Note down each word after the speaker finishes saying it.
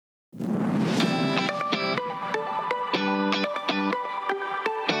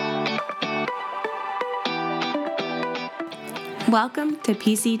Welcome to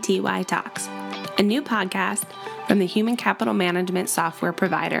PCTY Talks, a new podcast from the human capital management software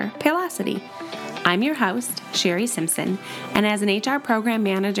provider, Paylocity. I'm your host, Sherry Simpson, and as an HR program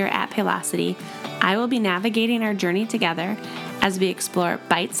manager at Paylocity, I will be navigating our journey together as we explore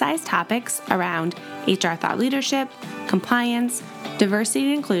bite-sized topics around HR thought leadership, compliance, diversity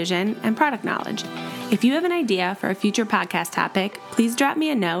and inclusion, and product knowledge. If you have an idea for a future podcast topic, please drop me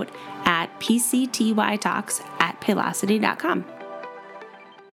a note at pctytalks@paylocity.com.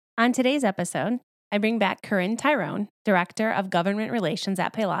 On today's episode, I bring back Corinne Tyrone, Director of Government Relations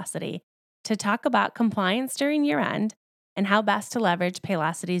at Paylocity, to talk about compliance during year-end and how best to leverage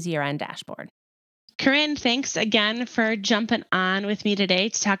Paylocity's year-end dashboard. Corinne, thanks again for jumping on with me today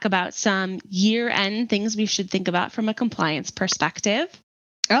to talk about some year-end things we should think about from a compliance perspective.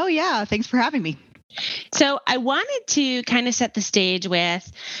 Oh, yeah. Thanks for having me. So I wanted to kind of set the stage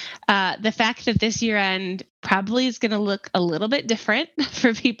with the fact that this year end probably is going to look a little bit different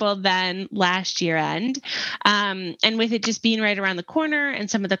for people than last year end. And with it just being right around the corner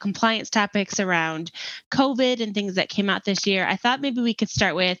and some of the compliance topics around COVID and things that came out this year, I thought maybe we could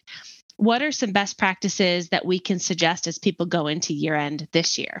start with what are some best practices that we can suggest as people go into year end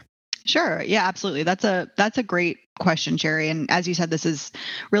this year? Sure. Yeah, absolutely. That's a great question, Sherry. And as you said, this is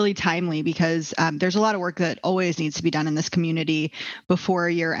really timely because there's a lot of work that always needs to be done in this community before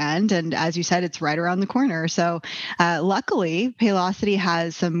year end. And as you said, it's right around the corner. So luckily, Paylocity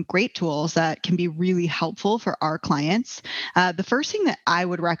has some great tools that can be really helpful for our clients. The first thing that I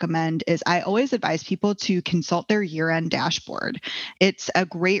would recommend is I always advise people to consult their year-end dashboard. It's a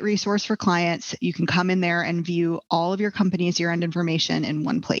great resource for clients. You can come in there and view all of your company's year-end information in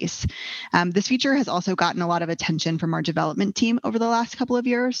one place. This feature has also gotten a lot of attention from our development team over the last couple of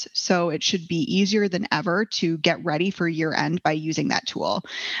years, so it should be easier than ever to get ready for year end by using that tool.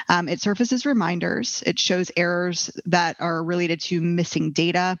 It surfaces reminders. It shows errors that are related to missing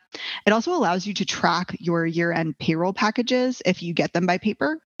data. It also allows you to track your year end payroll packages if you get them by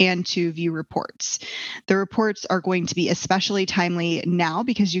paper, and to view reports. The reports are going to be especially timely now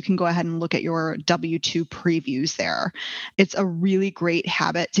because you can go ahead and look at your W-2 previews there. It's a really great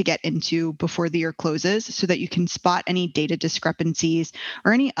habit to get into before the year closes so that you can spot any data discrepancies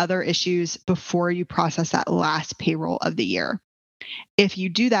or any other issues before you process that last payroll of the year. If you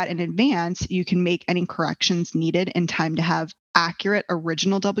do that in advance, you can make any corrections needed in time to have accurate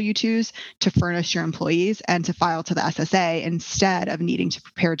original W-2s to furnish your employees and to file to the SSA instead of needing to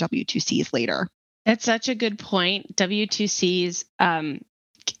prepare W-2Cs later. That's such a good point. W-2Cs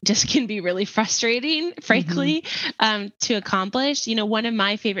just can be really frustrating, frankly, to accomplish. You know, one of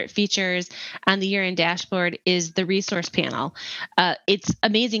my favorite features on the year-end dashboard is the resource panel. It's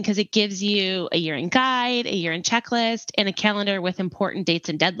amazing because it gives you a year-end guide, a year-end checklist, and a calendar with important dates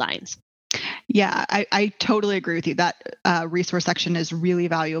and deadlines. Yeah, I totally agree with you. That resource section is really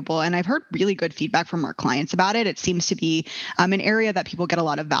valuable. And I've heard really good feedback from our clients about it. It seems to be an area that people get a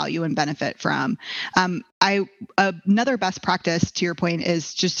lot of value and benefit from. Another best practice, to your point,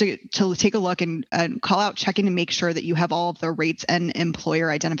 is just to take a look and call out checking to make sure that you have all of the rates and employer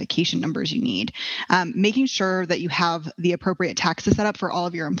identification numbers you need. Making sure that you have the appropriate taxes set up for all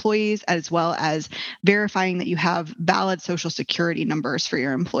of your employees, as well as verifying that you have valid Social Security numbers for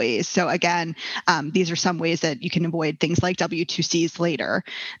your employees. So again, these are some ways that you can avoid things like W-2Cs later.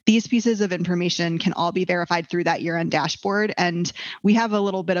 These pieces of information can all be verified through that year-end dashboard. And we have a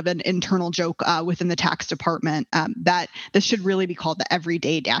little bit of an internal joke within the tax department that this should really be called the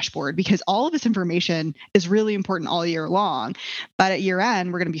everyday dashboard because all of this information is really important all year long. But at year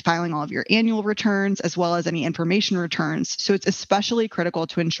end, we're going to be filing all of your annual returns as well as any information returns. So it's especially critical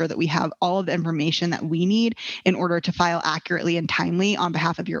to ensure that we have all of the information that we need in order to file accurately and timely on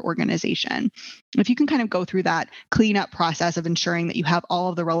behalf of your organization. If you can kind of go through that cleanup process of ensuring that you have all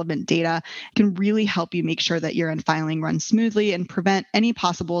of the relevant data, it can really help you make sure that year-end filing runs smoothly and prevent any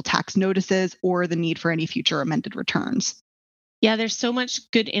possible tax notices or the need for any future amended returns. Yeah, there's so much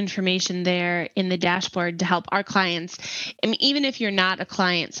good information there in the dashboard to help our clients. I mean, even if you're not a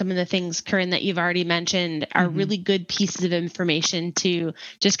client, some of the things, Corinne, that you've already mentioned are really good pieces of information to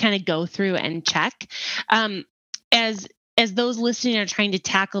just kind of go through and check. As those listening are trying to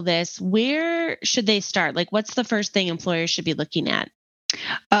tackle this, where should they start? Like, what's the first thing employers should be looking at?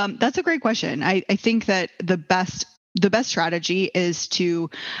 That's a great question. I think that the best strategy is to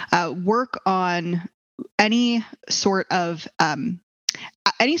work on any sort of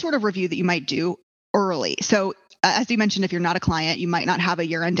review that you might do early. So as you mentioned, if you're not a client, you might not have a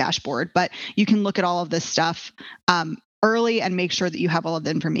year-end dashboard, but you can look at all of this stuff early and make sure that you have all of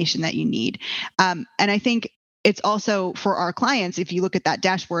the information that you need. And I think it's also for our clients, if you look at that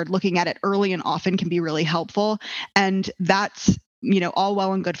dashboard, looking at it early and often can be really helpful. And that's, all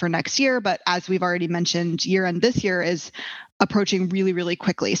well and good for next year. But as we've already mentioned, year end this year is approaching really, really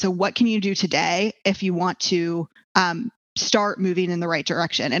quickly. So what can you do today if you want to start moving in the right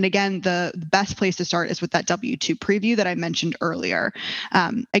direction? And again, the best place to start is with that W-2 preview that I mentioned earlier.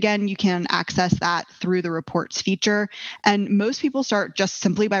 Again, you can access that through the reports feature. And most people start just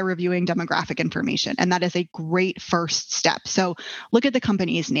simply by reviewing demographic information. And that is a great first step. So look at the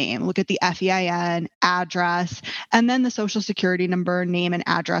company's name, look at the FEIN, address, and then the social security number, name, and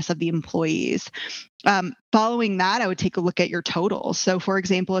address of the employees. Following that, I would take a look at your totals. So for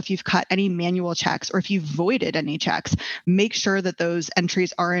example, if you've cut any manual checks or if you've voided any checks, make sure that those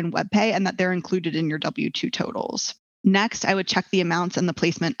entries are in WebPay and that they're included in your W-2 totals. Next, I would check the amounts and the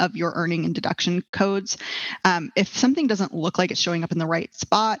placement of your earning and deduction codes. If something doesn't look like it's showing up in the right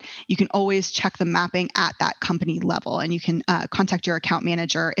spot, you can always check the mapping at that company level, and you can contact your account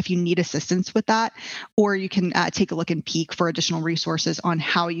manager if you need assistance with that, or you can take a look and peek for additional resources on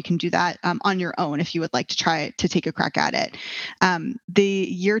how you can do that on your own if you would like to try to take a crack at it. The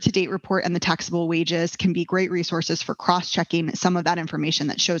year-to-date report and the taxable wages can be great resources for cross-checking some of that information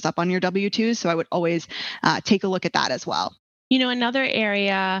that shows up on your W-2s. So I would always take a look at that as well. Another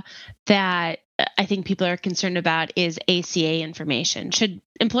area that I think people are concerned about is ACA information. Should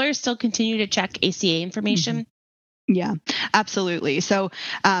employers still continue to check ACA information? Mm-hmm. Yeah, absolutely. So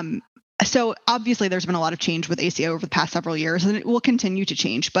obviously there's been a lot of change with ACA over the past several years, and it will continue to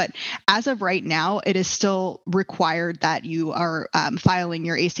change. But as of right now, it is still required that you are filing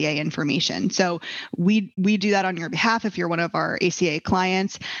your ACA information. So we do that on your behalf if you're one of our ACA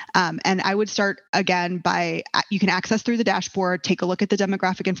clients. And I would start again by, you can access through the dashboard, take a look at the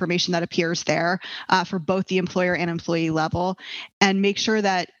demographic information that appears there for both the employer and employee level, and make sure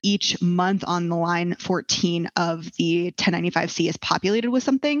that each month on the line 14 of the 1095-C is populated with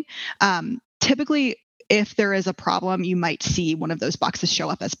something. Typically, if there is a problem, you might see one of those boxes show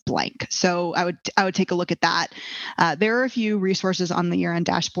up as blank. So I would take a look at that. There are a few resources on the year-end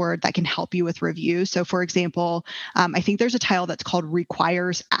dashboard that can help you with review. So for example, I think there's a tile that's called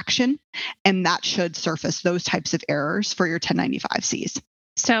requires action, and that should surface those types of errors for your 1095-Cs.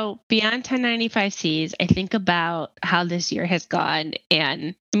 So beyond 1095-Cs, I think about how this year has gone.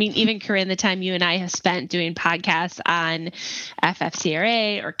 And I mean, even Corinne, the time you and I have spent doing podcasts on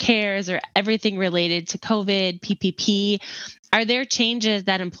FFCRA or CARES or everything related to COVID, PPP, are there changes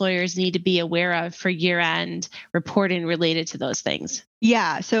that employers need to be aware of for year-end reporting related to those things?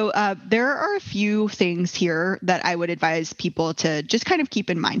 Yeah, so there are a few things here that I would advise people to just kind of keep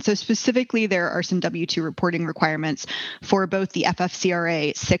in mind. So specifically, there are some W-2 reporting requirements for both the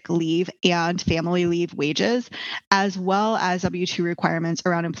FFCRA sick leave and family leave wages, as well as W-2 requirements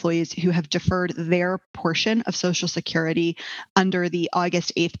around employees who have deferred their portion of Social Security under the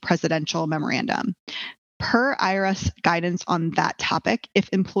August 8th presidential memorandum. Per IRS guidance on that topic, if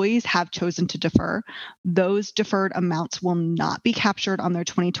employees have chosen to defer, those deferred amounts will not be captured on their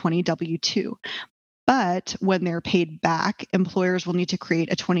 2020 W-2. But when they're paid back, employers will need to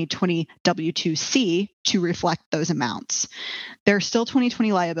create a 2020 W-2C to reflect those amounts. They're still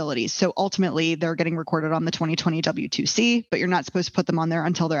 2020 liabilities, so ultimately they're getting recorded on the 2020 W-2C, but you're not supposed to put them on there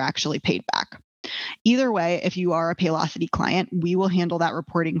until they're actually paid back. Either way, if you are a Paylocity client, we will handle that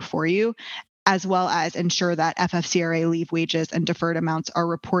reporting for you, as well as ensure that FFCRA leave wages and deferred amounts are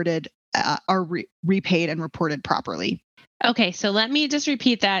reported, repaid and reported properly. Okay, so let me just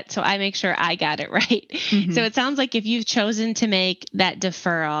repeat that so I make sure I got it right. Mm-hmm. So it sounds like if you've chosen to make that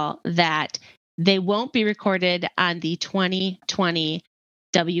deferral, that they won't be recorded on the 2020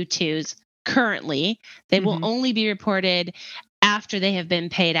 W-2s currently. They will only be reported after they have been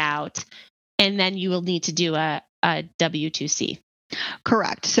paid out, and then you will need to do a W-2C.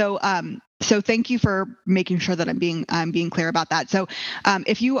 Correct. So thank you for making sure that I'm being clear about that. So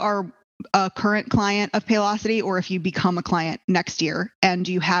if you are a current client of Paylocity, or if you become a client next year and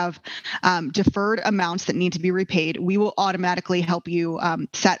you have deferred amounts that need to be repaid, we will automatically help you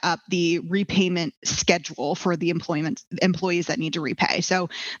set up the repayment schedule for the employees that need to repay. So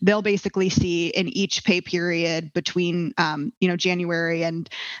they'll basically see in each pay period between January and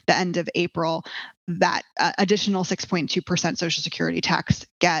the end of April that additional 6.2% Social Security tax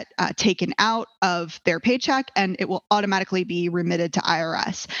get taken out of their paycheck, and it will automatically be remitted to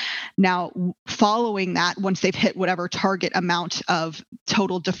IRS. Now, following that, once they've hit whatever target amount of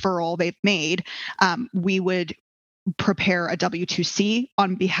total deferral they've made, we would prepare a W-2C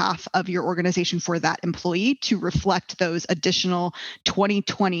on behalf of your organization for that employee to reflect those additional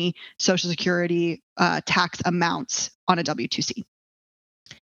 2020 Social Security tax amounts on a W-2C.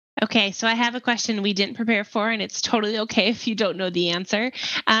 Okay, so I have a question we didn't prepare for, and it's totally okay if you don't know the answer.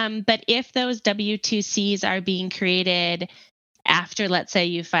 But if those W-2Cs are being created after, let's say,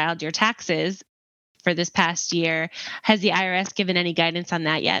 you filed your taxes for this past year, has the IRS given any guidance on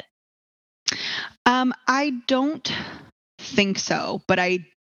that yet? I don't think so, but I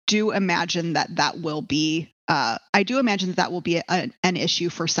do imagine that will be. I do imagine that will be an issue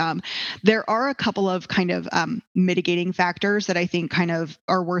for some. There are a couple of kind of mitigating factors that I think kind of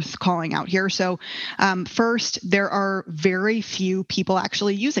are worth calling out here. So, first, there are very few people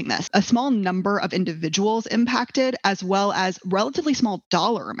actually using this. A small number of individuals impacted, as well as relatively small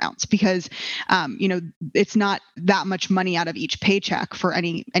dollar amounts, because it's not that much money out of each paycheck for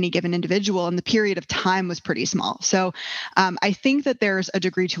any given individual, and the period of time was pretty small. So, I think that there's a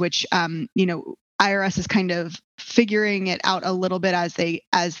degree to which IRS is kind of figuring it out a little bit as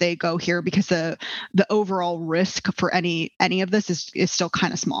they go here, because the overall risk for any of this is still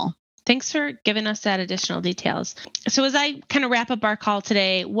kind of small. Thanks for giving us that additional details. So as I kind of wrap up our call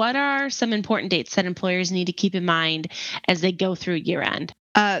today, what are some important dates that employers need to keep in mind as they go through year end?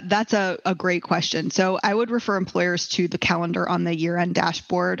 That's a great question. So I would refer employers to the calendar on the year-end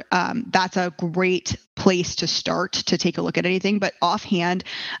dashboard. That's a great place to start to take a look at anything. But offhand,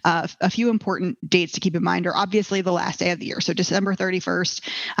 a few important dates to keep in mind are obviously the last day of the year. So December 31st.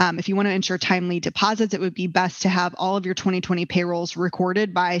 If you want to ensure timely deposits, it would be best to have all of your 2020 payrolls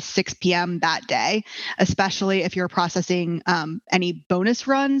recorded by 6 p.m. that day, especially if you're processing any bonus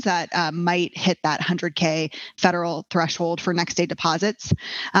runs that might hit that 100K federal threshold for next day deposits.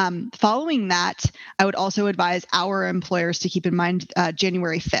 Following that, I would also advise our employers to keep in mind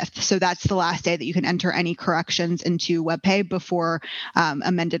January 5th. So that's the last day that you can enter any corrections into WebPay before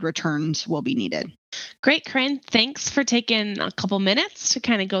amended returns will be needed. Great, Corinne. Thanks for taking a couple minutes to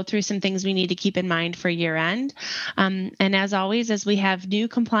kind of go through some things we need to keep in mind for year end. And as always, as we have new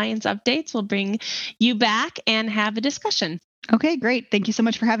compliance updates, we'll bring you back and have a discussion. Okay, great. Thank you so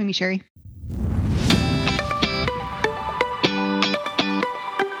much for having me, Sherry.